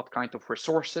matter what kind of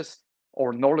resources,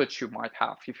 or knowledge you might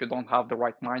have, if you don't have the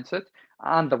right mindset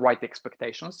and the right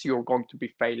expectations, you're going to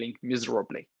be failing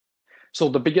miserably. So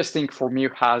the biggest thing for me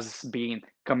has been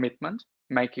commitment,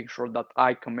 making sure that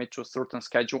I commit to a certain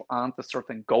schedule and a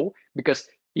certain goal. Because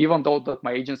even though that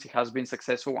my agency has been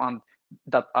successful, and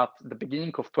that at the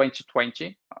beginning of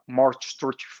 2020, March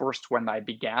 31st, when I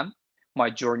began my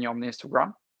journey on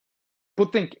Instagram,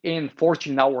 putting in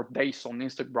 14-hour days on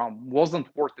Instagram wasn't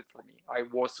worth it for me. I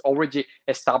was already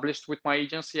established with my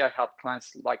agency. I had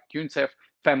clients like UNICEF,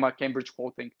 FEMA, Cambridge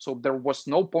Quoting. So there was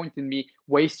no point in me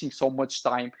wasting so much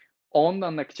time on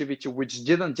an activity which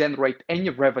didn't generate any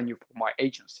revenue for my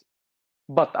agency.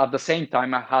 But at the same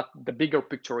time, I had the bigger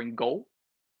picture in goal.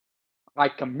 I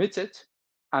committed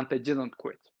and I didn't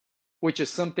quit, which is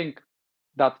something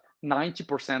that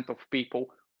 90% of people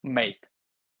make,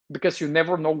 because you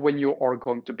never know when you are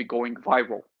going to be going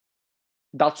viral.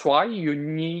 That's why you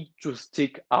need to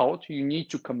stick out. You need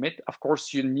to commit. Of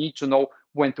course, you need to know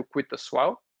when to quit as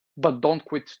well, but don't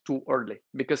quit too early,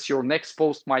 because your next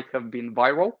post might have been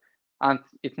viral and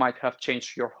it might have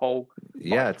changed your whole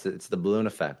Yeah, life. it's the balloon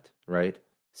effect, right?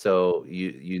 So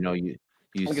you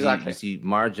Exactly. see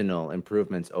marginal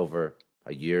improvements over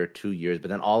a year, 2 years, but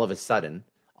then all of a sudden,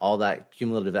 all that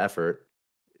cumulative effort,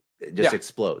 it just Yeah.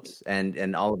 explodes,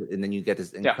 and all of it, and then you get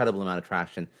this Yeah. incredible amount of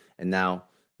traction, and now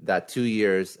that 2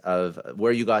 years of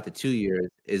where you got to 2 years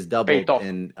is Paid doubled off.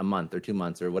 in a month or 2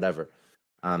 months or whatever.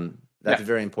 That's Yeah.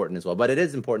 very important as well. But it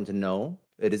is important to know.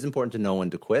 It is important to know when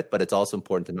to quit, but it's also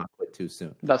important to not quit too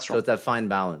soon. That's So right. it's that fine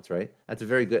balance, right? That's a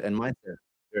very good, and mindset.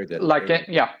 Very good. Like, Very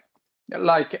good. yeah,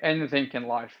 like anything in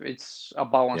life, it's a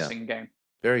Yeah. balancing game.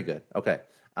 Very good. Okay.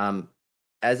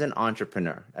 As an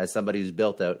entrepreneur, as somebody who's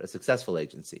built out a successful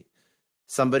agency,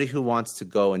 somebody who wants to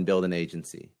go and build an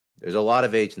agency, there's a lot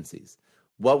of agencies.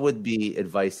 What would be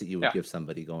advice that you would Yeah. give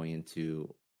somebody going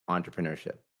into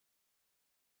entrepreneurship?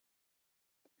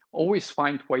 Always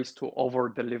find ways to over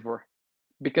deliver,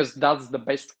 because that's the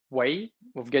best way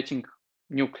of getting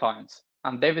new clients.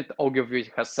 And David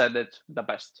Ogilvy has said it the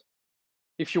best.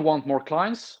 If you want more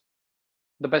clients,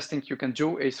 the best thing you can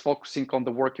do is focusing on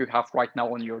the work you have right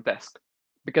now on your desk.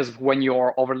 Because when you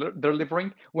are over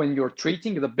delivering, when you're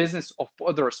treating the business of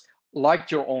others like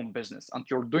your own business, and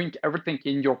you're doing everything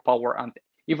in your power and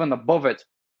even above it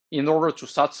in order to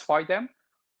satisfy them,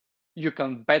 you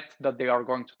can bet that they are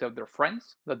going to tell their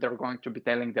friends, that they're going to be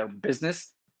telling their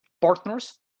business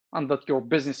partners, and that your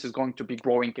business is going to be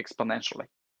growing exponentially.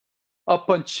 Up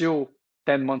until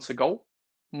 10 months ago,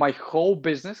 my whole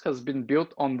business has been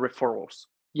built on referrals.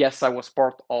 Yes, I was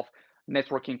part of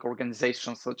networking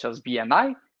organizations such as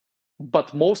BNI,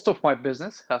 but most of my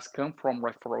business has come from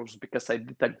referrals, because I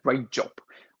did a great job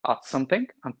at something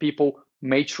and people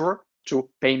made sure to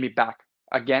pay me back.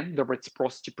 Again, the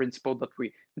reciprocity principle that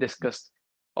we discussed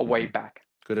a way back.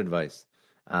 Good advice.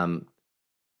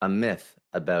 A myth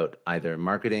about either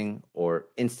marketing or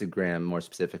Instagram, more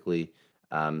specifically,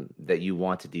 that you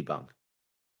want to debunk.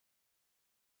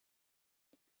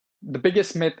 The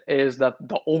biggest myth is that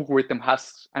the algorithm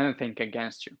has anything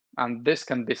against you. And this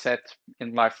can be said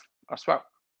in life as well.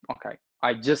 Okay,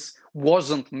 I just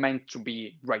wasn't meant to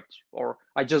be great, or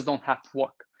I just don't have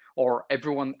work, or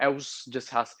everyone else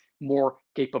just has more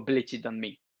capability than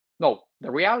me. No, the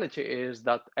reality is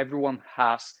that everyone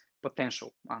has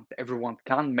potential and everyone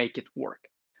can make it work.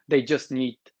 They just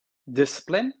need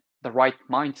discipline, the right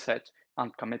mindset,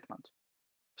 and commitment.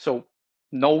 So,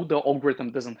 no, the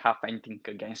algorithm doesn't have anything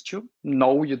against you.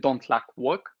 No, you don't lack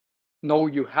work. No,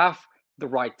 you have the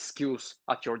right skills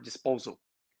at your disposal.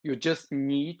 You just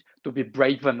need to be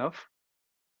brave enough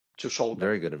to show them.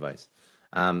 Very good advice.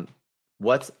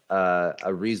 What's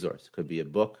a resource? Could be a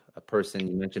book, a person.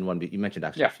 You mentioned one, but you mentioned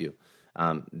actually a few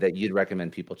that you'd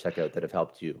recommend people check out that have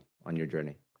helped you on your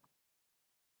journey.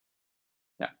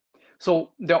 Yeah.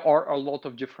 So there are a lot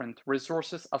of different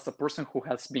resources. As a person who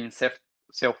has been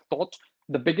self-taught,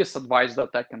 the biggest advice that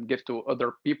I can give to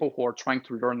other people who are trying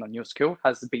to learn a new skill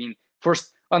has been,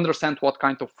 first, understand what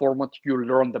kind of format you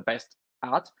learn the best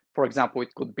at. For example,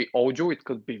 it could be audio, it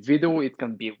could be video, it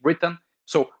can be written.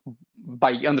 So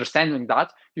by understanding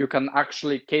that, you can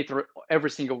actually cater every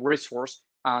single resource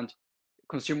and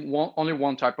consume only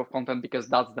one type of content, because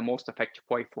that's the most effective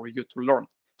way for you to learn.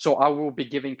 So I will be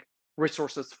giving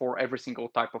resources for every single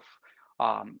type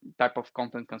of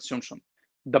content consumption.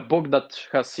 The book that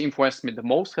has influenced me the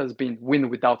most has been Win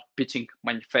Without Pitching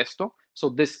Manifesto. So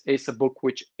this is a book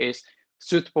which is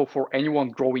suitable for anyone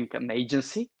growing an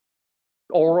agency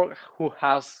or who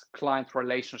has client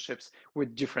relationships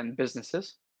with different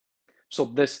businesses. So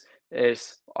this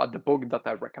is the book that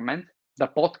I recommend. The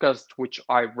podcast which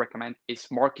I recommend is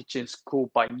Marketing School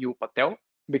by Neil Patel.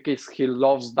 because he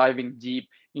loves diving deep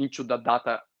into the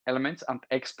data elements and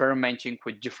experimenting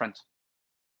with different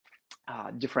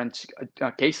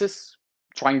cases,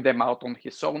 trying them out on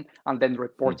his own, and then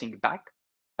reporting back,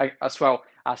 as well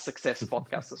as success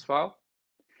podcasts as well.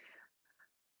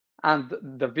 And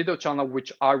the video channel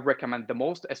which I recommend the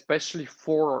most, especially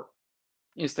for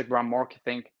Instagram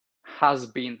marketing, has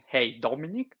been Hey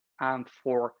Dominic, and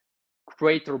for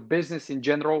creator business in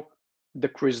general, the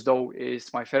Chris Do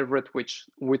is my favorite, which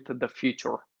with the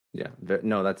future. Yeah,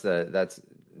 no, that's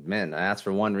man. I asked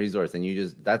for one resource, and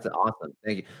that's awesome.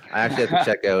 Thank you. I actually have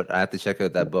to check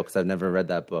out that book because I've never read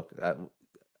that book.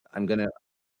 I'm gonna,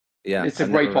 yeah, it's a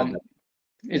I've great one.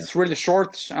 It's really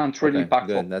short and really impactful.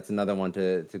 Good. That's another one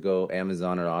to go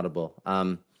Amazon or Audible.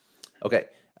 Okay.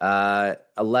 A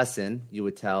lesson you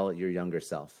would tell your younger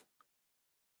self,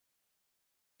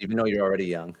 even though you're already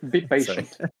young. Be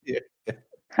patient.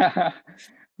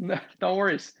 No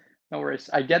worries.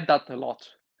 I get that a lot.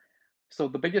 So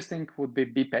the biggest thing would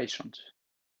be patient.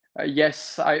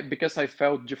 Yes, because I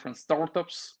felt different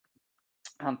startups,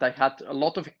 and I had a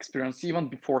lot of experience even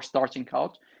before starting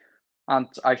out, and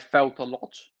I felt a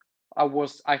lot.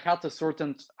 I had a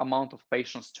certain amount of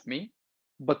patience to me,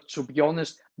 but to be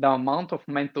honest, the amount of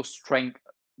mental strength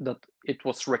that it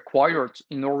was required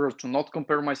in order to not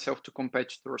compare myself to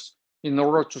competitors, in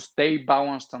order to stay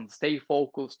balanced and stay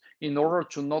focused, in order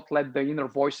to not let the inner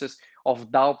voices of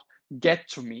doubt get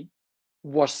to me,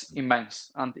 was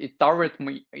immense, and it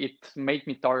made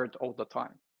me tired all the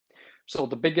time. So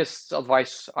the biggest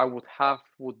advice I would have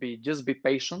would be just be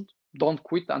patient, don't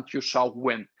quit, and you shall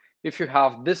win. If you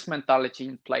have this mentality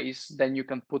in place, then you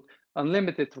can put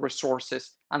unlimited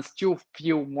resources and still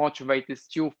feel motivated,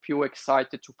 still feel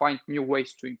excited to find new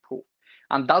ways to improve.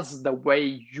 And that's the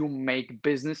way you make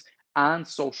business and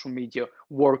social media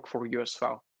work for you as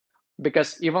well.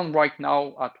 Because even right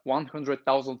now at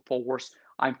 100,000 followers,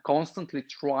 I'm constantly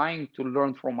trying to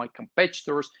learn from my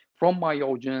competitors, from my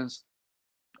audience,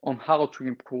 on how to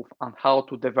improve and how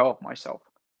to develop myself.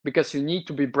 Because you need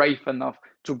to be brave enough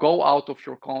to go out of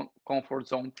your comfort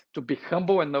zone, to be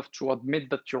humble enough to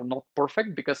admit that you're not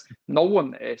perfect, because no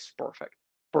one is perfect.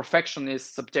 Perfection is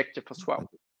subjective as well.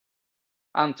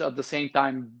 And at the same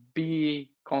time,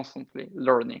 be constantly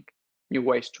learning new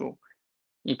ways to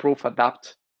improve,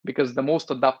 adapt, because the most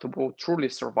adaptable truly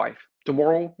survive.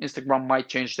 Tomorrow, Instagram might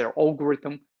change their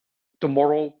algorithm.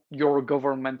 Tomorrow, your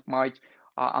government might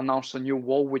announce a new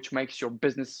law which makes your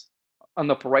business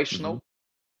unoperational.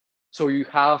 So you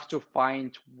have to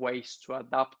find ways to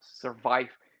adapt, survive,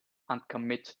 and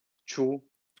commit to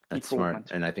That's improvement.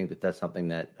 smart, and I think that's something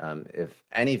that, if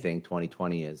anything,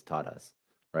 2020 has taught us.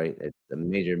 Right, it's a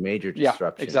major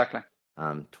disruption. Exactly.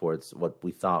 Towards what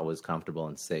we thought was comfortable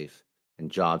and safe,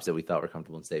 and jobs that we thought were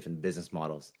comfortable and safe, and business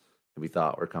models that we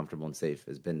thought were comfortable and safe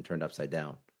has been turned upside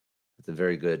down. It's a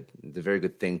very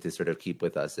good thing to sort of keep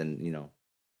with us, and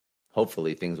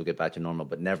hopefully things will get back to normal,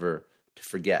 but never to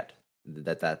forget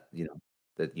that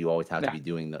you always have to be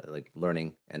doing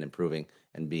learning and improving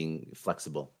and being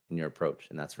flexible in your approach,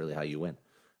 and that's really how you win.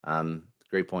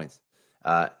 Great points.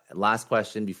 Last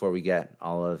question before we get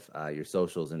all of your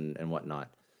socials and whatnot.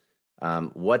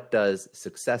 What does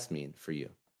success mean for you?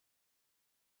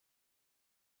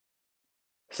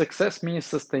 Success means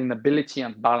sustainability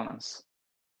and balance.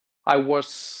 I'm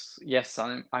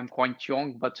quite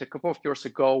young, but a couple of years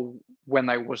ago, when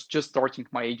I was just starting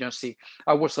my agency,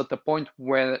 I was at the point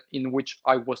in which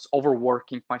I was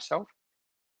overworking myself,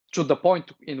 to the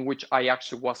point in which I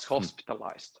actually was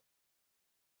hospitalized.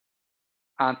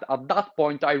 And at that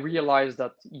point, I realized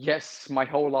that, yes, my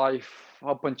whole life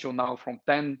up until now, from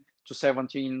 10 to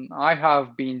 17, I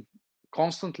have been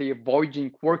constantly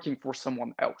avoiding working for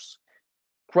someone else,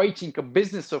 creating a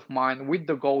business of mine with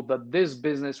the goal that this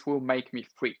business will make me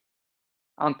free.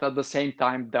 And at the same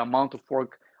time, the amount of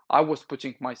work I was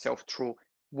putting myself through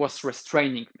was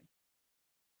restraining me.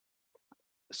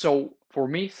 So for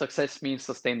me, success means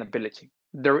sustainability.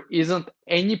 There isn't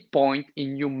any point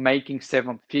in you making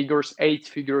 7 figures, 8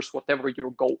 figures, whatever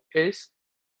your goal is,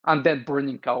 and then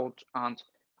burning out and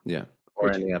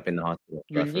or ending up in the hospital.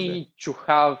 You need to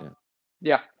have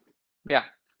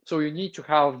So you need to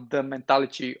have the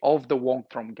mentality of the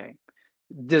long-term game.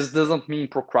 This doesn't mean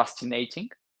procrastinating,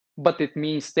 but it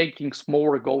means taking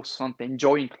smaller goals and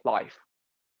enjoying life.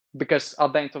 Because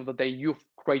at the end of the day, you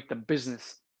create a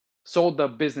business, so the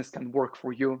business can work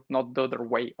for you, not the other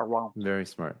way around. Very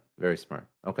smart. Very smart.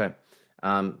 Okay.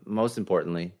 Most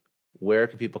importantly, where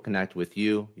can people connect with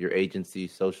you, your agency,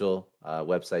 social,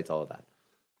 websites, all of that?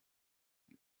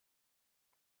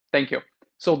 Thank you.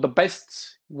 So the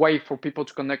best way for people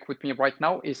to connect with me right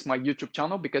now is my YouTube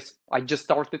channel, because I just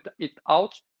started it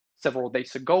out several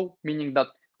days ago, meaning that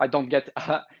I don't get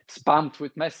spammed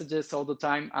with messages all the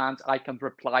time and I can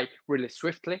reply really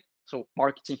swiftly. So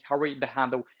Marketing Harry, the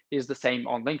handle is the same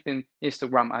on LinkedIn,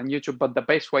 Instagram, and YouTube, but the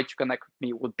best way to connect with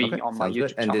me would be on my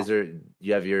YouTube channel. And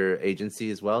you have your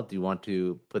agency as well? Do you want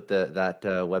to put that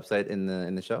website in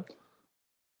the show?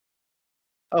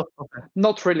 Oh, okay.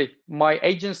 Not really. My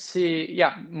agency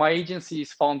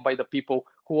is found by the people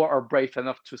who are brave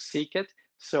enough to seek it.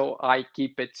 So I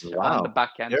keep it on the back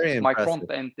end. My front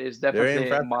end is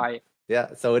definitely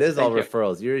Yeah, so it is all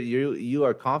referrals. You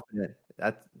are confident.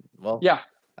 I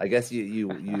guess you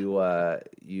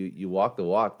walk the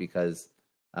walk, because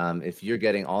if you're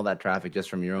getting all that traffic just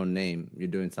from your own name, you're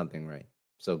doing something right.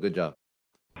 So good job.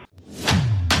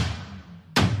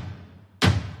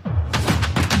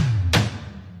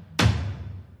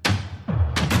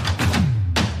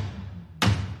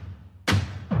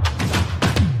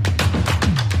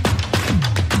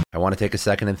 I want to take a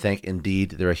second and thank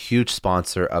Indeed. They're a huge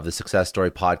sponsor of the Success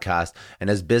Story podcast. And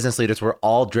as business leaders, we're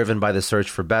all driven by the search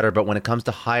for better. But when it comes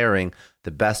to hiring, the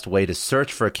best way to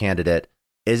search for a candidate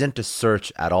isn't to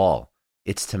search at all.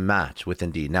 It's to match with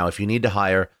Indeed. Now, if you need to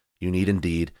hire, you need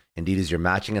Indeed. Indeed is your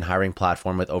matching and hiring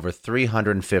platform with over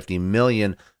 350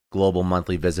 million global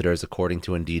monthly visitors, according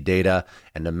to Indeed data,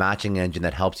 and a matching engine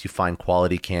that helps you find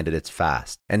quality candidates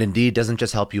fast. And Indeed doesn't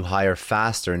just help you hire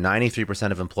faster.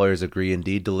 93% of employers agree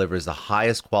Indeed delivers the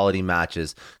highest quality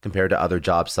matches compared to other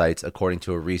job sites, according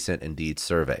to a recent Indeed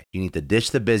survey. You need to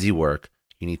ditch the busy work.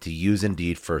 You need to use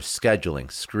Indeed for scheduling,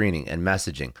 screening, and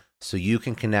messaging so you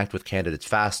can connect with candidates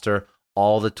faster.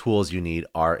 All the tools you need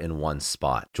are in one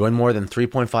spot. Join more than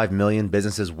 3.5 million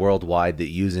businesses worldwide that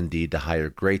use Indeed to hire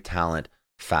great talent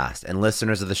fast. And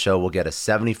listeners of the show will get a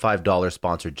 $75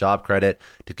 sponsored job credit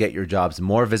to get your jobs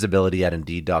more visibility at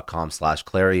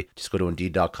Indeed.com/Clary. Just go to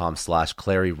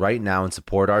Indeed.com/Clary right now and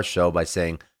support our show by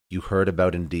saying you heard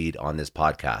about Indeed on this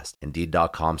podcast.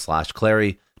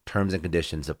 Indeed.com/Clary. Terms and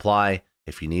conditions apply.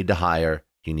 If you need to hire,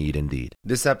 you need Indeed.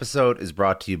 This episode is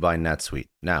brought to you by NetSuite.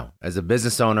 Now, as a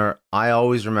business owner, I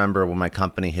always remember when my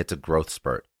company hits a growth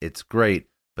spurt. It's great,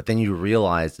 but then you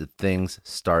realize that things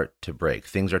start to break.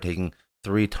 Things are taking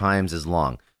 3 times as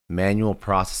long. Manual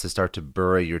processes start to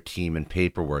bury your team in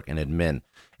paperwork and admin,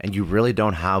 and you really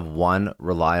don't have one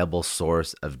reliable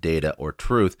source of data or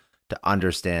truth to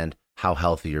understand how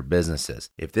healthy your business is.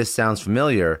 If this sounds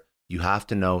familiar, you have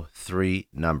to know 3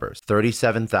 numbers.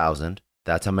 37,000,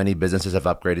 that's how many businesses have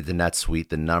upgraded to NetSuite,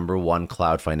 the #1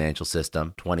 cloud financial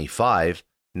system. 25,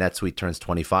 NetSuite turns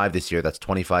 25 this year. That's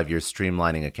 25 years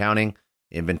streamlining accounting,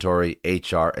 inventory,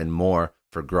 HR, and more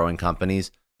for growing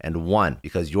companies. And 1,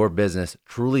 because your business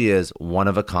truly is one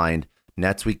of a kind,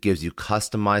 NetSuite gives you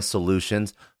customized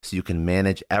solutions so you can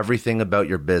manage everything about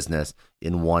your business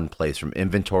in one place, from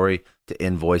inventory to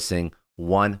invoicing,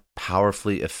 one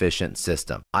powerfully efficient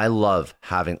system. I love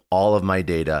having all of my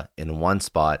data in one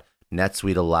spot.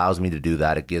 NetSuite allows me to do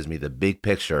that. It gives me the big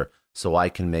picture so I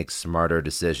can make smarter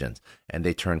decisions. And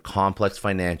they turn complex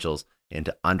financials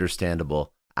into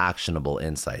understandable, actionable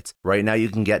insights. Right now, you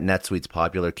can get NetSuite's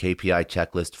popular KPI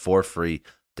checklist for free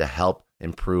to help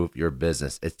improve your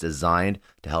business. It's designed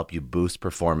to help you boost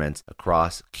performance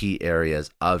across key areas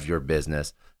of your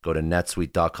business. Go to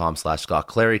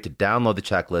netsuite.com/ScottClary to download the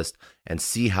checklist and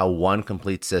see how one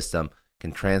complete system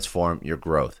can transform your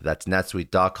growth. That's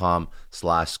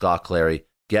netsuite.com/ScottClary.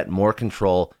 Get more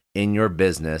control in your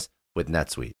business with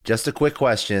NetSuite. Just a quick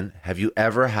question. Have you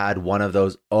ever had one of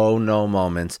those oh no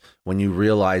moments when you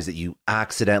realize that you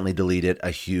accidentally deleted a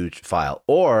huge file?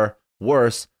 Or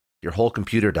worse, your whole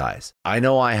computer dies. I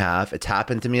know I have. It's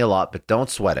happened to me a lot, but don't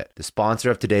sweat it. The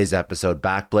sponsor of today's episode,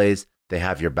 Backblaze, they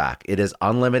have your back. It is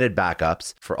unlimited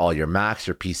backups for all your Macs,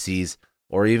 your PCs,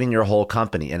 or even your whole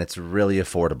company, and it's really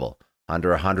affordable,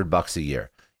 under $100 a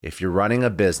year. If you're running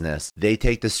a business, they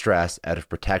take the stress out of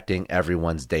protecting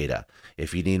everyone's data.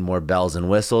 If you need more bells and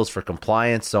whistles for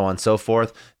compliance, so on and so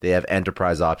forth, they have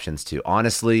enterprise options too.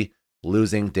 Honestly,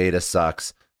 losing data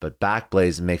sucks, but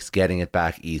Backblaze makes getting it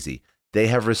back easy. They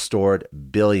have restored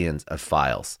billions of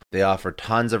files. They offer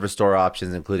tons of restore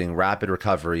options, including rapid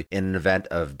recovery in an event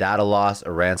of data loss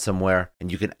or ransomware, and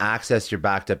you can access your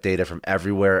backed up data from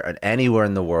everywhere and anywhere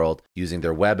in the world using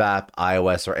their web app,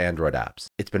 iOS, or Android apps.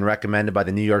 It's been recommended by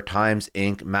the New York Times,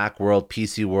 Inc., Macworld,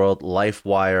 PC World,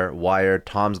 LifeWire, Wired,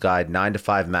 Tom's Guide, 9 to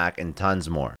 5 Mac, and tons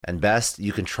more. And best,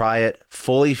 you can try it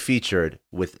fully featured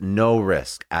with no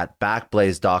risk at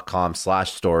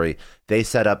backblaze.com/story. They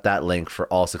set up that link for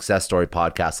all Success Story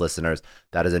podcast listeners.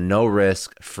 That is a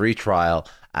no-risk, free trial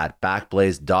at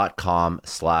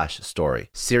backblaze.com/story.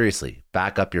 Seriously,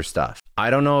 back up your stuff. I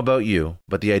don't know about you,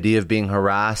 but the idea of being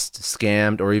harassed,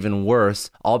 scammed, or even worse,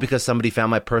 all because somebody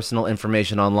found my personal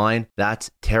information online,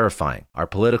 that's terrifying. Our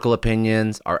political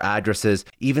opinions, our addresses,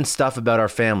 even stuff about our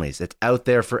families, it's out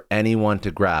there for anyone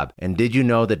to grab. And did you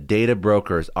know that data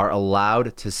brokers are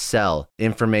allowed to sell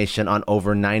information on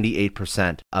over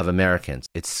 98% of Americans?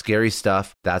 It's scary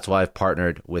stuff. That's why I've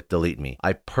partnered with Delete Me.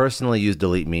 I personally use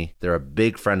Delete Me. They're a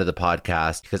big friend of the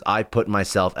podcast because I put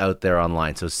myself out there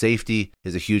online. So safety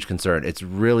is a huge concern. It's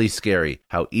really scary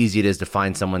how easy it is to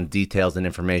find someone's details and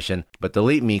information, but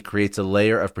Delete Me creates a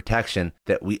layer of protection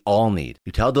that we all need.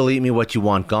 You tell Delete Me what you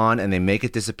want gone, and they make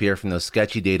it disappear from those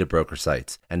sketchy data broker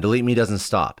sites. And Delete Me doesn't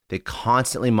stop. They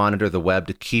constantly monitor the web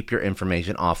to keep your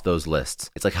information off those lists.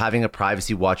 It's like having a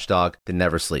privacy watchdog that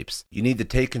never sleeps. You need to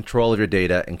take control of your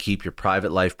data and keep your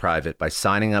private life private by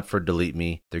signing up for Delete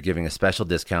Me. They're giving a special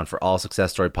discount for all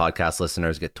Success Story podcast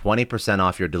listeners. Get 20%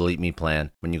 off your Delete Me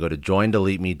plan when you go to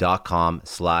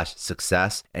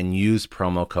joindeleteme.com/success and use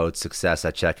promo code success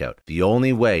at checkout. The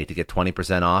only way to get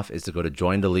 20% off is to go to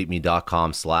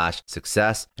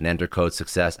joindeleteme.com/success and enter code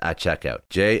success at checkout.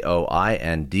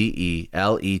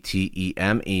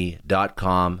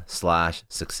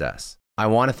 joindeleteme.com/success. I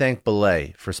want to thank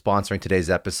Belay for sponsoring today's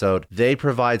episode. They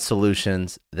provide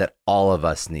solutions that all of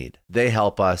us need. They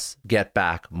help us get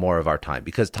back more of our time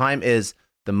because time is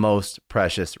the most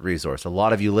precious resource. A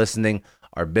lot of you listening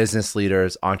are business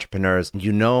leaders, entrepreneurs.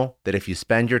 You know that if you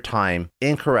spend your time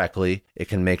incorrectly, it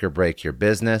can make or break your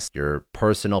business, your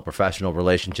personal, professional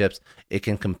relationships. It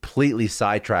can completely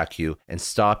sidetrack you and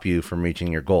stop you from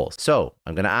reaching your goals. So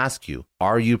I'm going to ask you,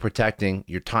 are you protecting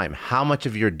your time? How much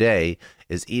of your day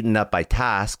is eaten up by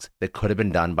tasks that could have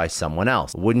been done by someone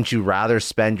else? Wouldn't you rather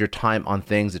spend your time on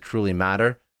things that truly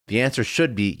matter? The answer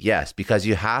should be yes, because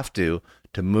you have to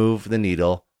move the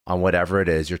needle on whatever it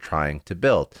is you're trying to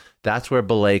build. That's where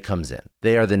Belay comes in.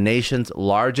 They are the nation's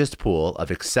largest pool of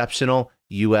exceptional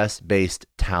US-based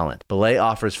talent. Belay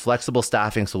offers flexible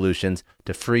staffing solutions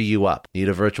to free you up. Need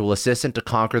a virtual assistant to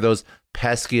conquer those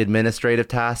pesky administrative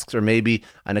tasks, or maybe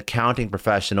an accounting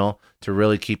professional to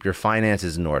really keep your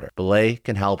finances in order? Belay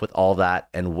can help with all that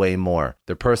and way more.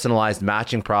 Their personalized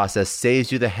matching process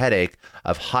saves you the headache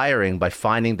of hiring by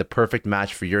finding the perfect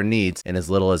match for your needs in as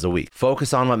little as a week.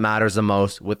 Focus on what matters the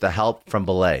most with the help from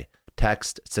Belay.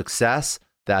 Text SUCCESS,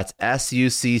 that's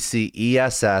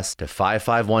SUCCESS, to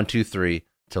 55123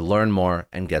 to learn more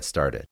and get started.